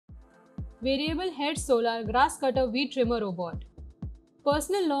Variable Head Solar Grass Cutter Weed Trimmer Robot.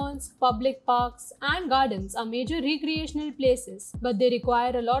 Personal lawns, public parks, and gardens are major recreational places, but they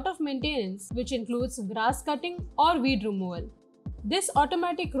require a lot of maintenance, which includes grass cutting or weed removal. This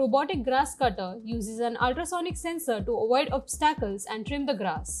automatic robotic grass cutter uses an ultrasonic sensor to avoid obstacles and trim the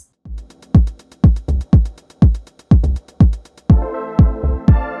grass.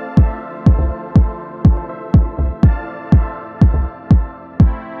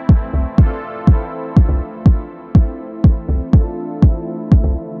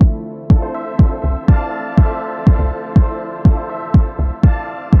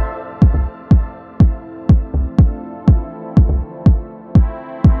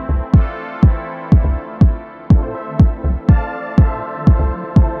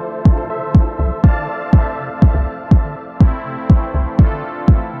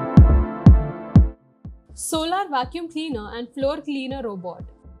 Solar Vacuum Cleaner and Floor Cleaner Robot.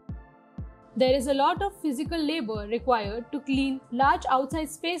 There is a lot of physical labor required to clean large outside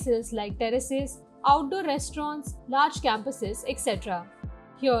spaces like terraces, outdoor restaurants, large campuses, etc.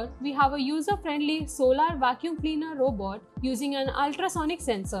 Here we have a user-friendly solar vacuum cleaner robot using an ultrasonic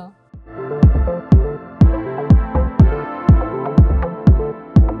sensor.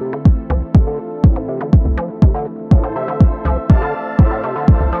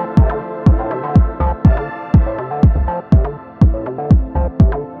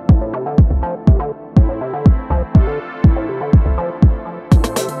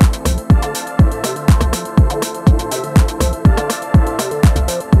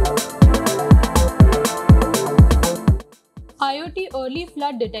 IoT Early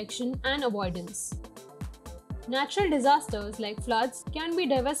Flood Detection and Avoidance. Natural disasters like floods can be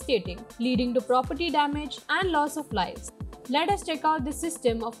devastating, leading to property damage and loss of lives. Let us check out the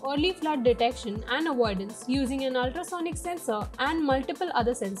system of early flood detection and avoidance using an ultrasonic sensor and multiple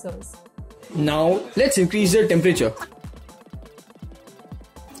other sensors. Now let's increase the temperature.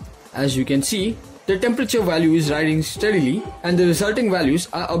 As you can see, the temperature value is rising steadily and the resulting values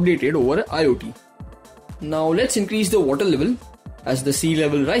are updated over IoT. Now let's increase the water level. As the sea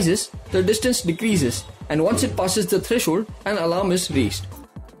level rises, the distance decreases, and once it passes the threshold, an alarm is raised.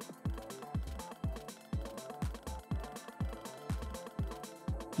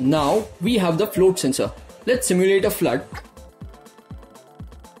 Now we have the float sensor. Let's simulate a flood.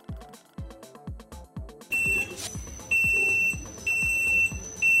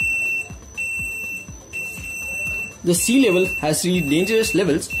 The sea level has reached dangerous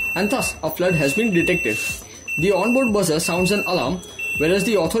levels and thus a flood has been detected. The onboard buzzer sounds an alarm, whereas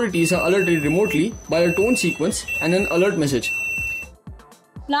the authorities are alerted remotely by a tone sequence and an alert message.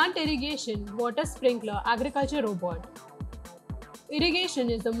 Plant Irrigation Water Sprinkler Agriculture Robot. Irrigation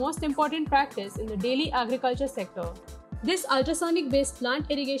is the most important practice in the daily agriculture sector. This ultrasonic-based plant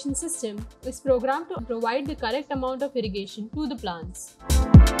irrigation system is programmed to provide the correct amount of irrigation to the plants.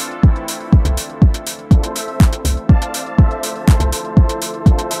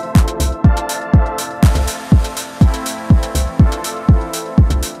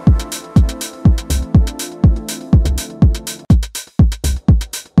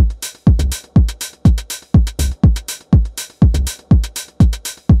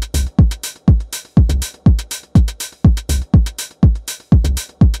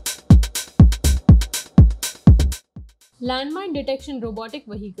 Landmine Detection Robotic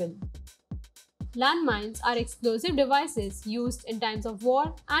Vehicle. Landmines are explosive devices used in times of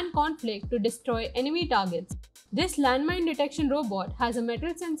war and conflict to destroy enemy targets. This landmine detection robot has a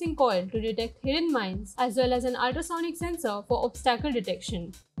metal sensing coil to detect hidden mines as well as an ultrasonic sensor for obstacle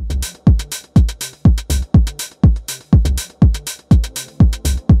detection.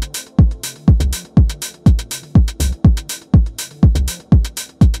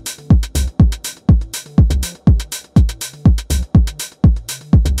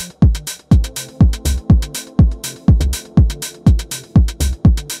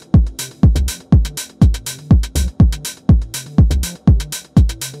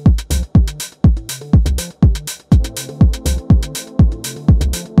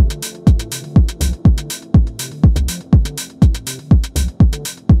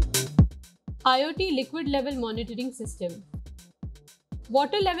 IoT Liquid Level Monitoring System.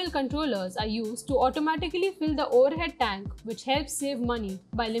 Water level controllers are used to automatically fill the overhead tank, which helps save money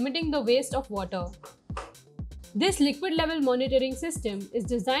by limiting the waste of water. This liquid level monitoring system is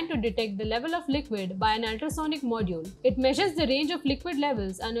designed to detect the level of liquid by an ultrasonic module. It measures the range of liquid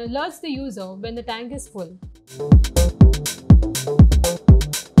levels and alerts the user when the tank is full.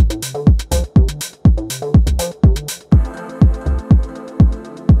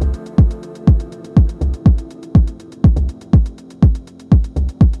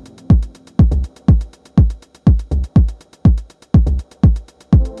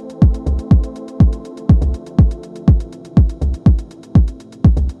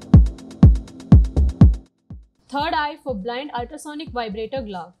 a blind ultrasonic vibrator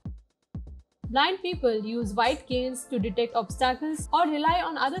glove. Blind people use white canes to detect obstacles or rely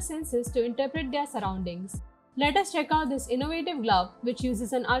on other senses to interpret their surroundings. Let us check out this innovative glove, which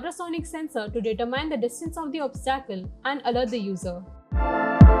uses an ultrasonic sensor to determine the distance of the obstacle and alert the user.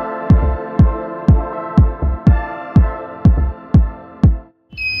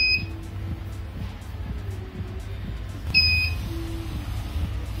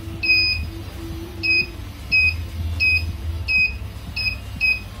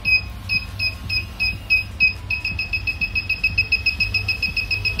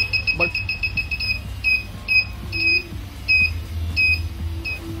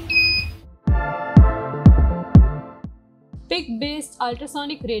 PIC-based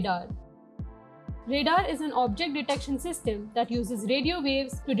ultrasonic radar. Radar is an object detection system that uses radio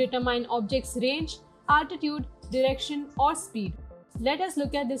waves to determine objects' range, altitude, direction, or speed. Let us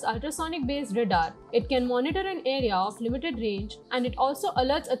look at this ultrasonic-based radar. It can monitor an area of limited range, and it also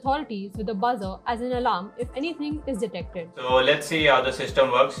alerts authorities with a buzzer as an alarm if anything is detected. So let's see how the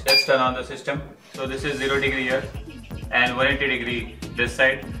system works. Let's turn on the system. So this is 0 degree here and 180 degree this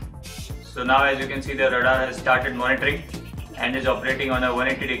side. So now as you can see, the radar has started monitoring and is operating on a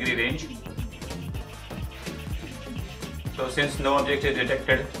 180 degree range. So since no object is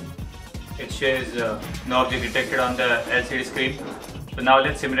detected, it shows no object detected on the LCD screen. So now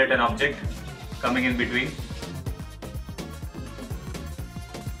let's simulate an object coming in between.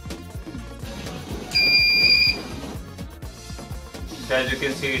 So as you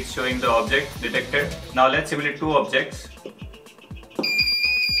can see, it's showing the object detected. Now let's simulate two objects.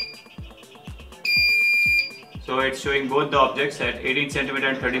 So it's showing both the objects at 18 cm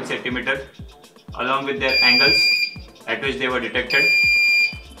and 13 cm along with their angles at which they were detected.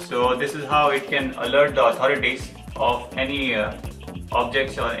 So this is how it can alert the authorities of any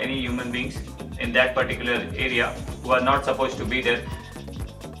objects or any human beings in that particular area who are not supposed to be there.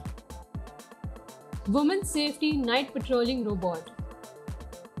 Women's Safety Night Patrolling Robot.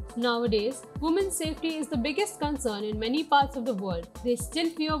 Nowadays, women's safety is the biggest concern in many parts of the world. They still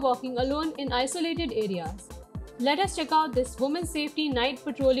fear walking alone in isolated areas. Let us check out this Women's Safety Night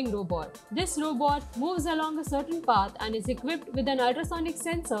Patrolling Robot. This robot moves along a certain path and is equipped with an ultrasonic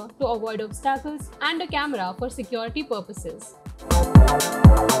sensor to avoid obstacles and a camera for security purposes.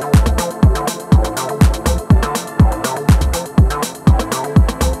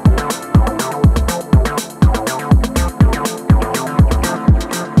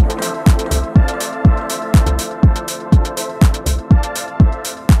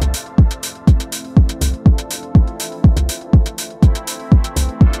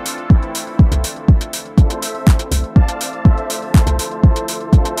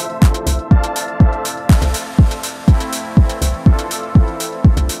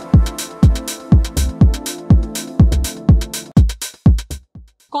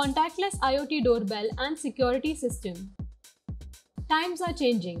 Contactless IoT doorbell and security system. Times are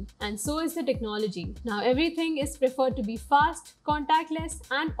changing, and so is the technology. Now everything is preferred to be fast, contactless,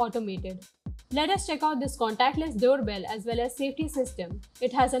 and automated. Let us check out this contactless doorbell as well as safety system.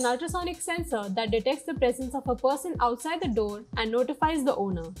 It has an ultrasonic sensor that detects the presence of a person outside the door and notifies the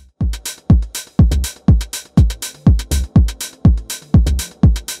owner.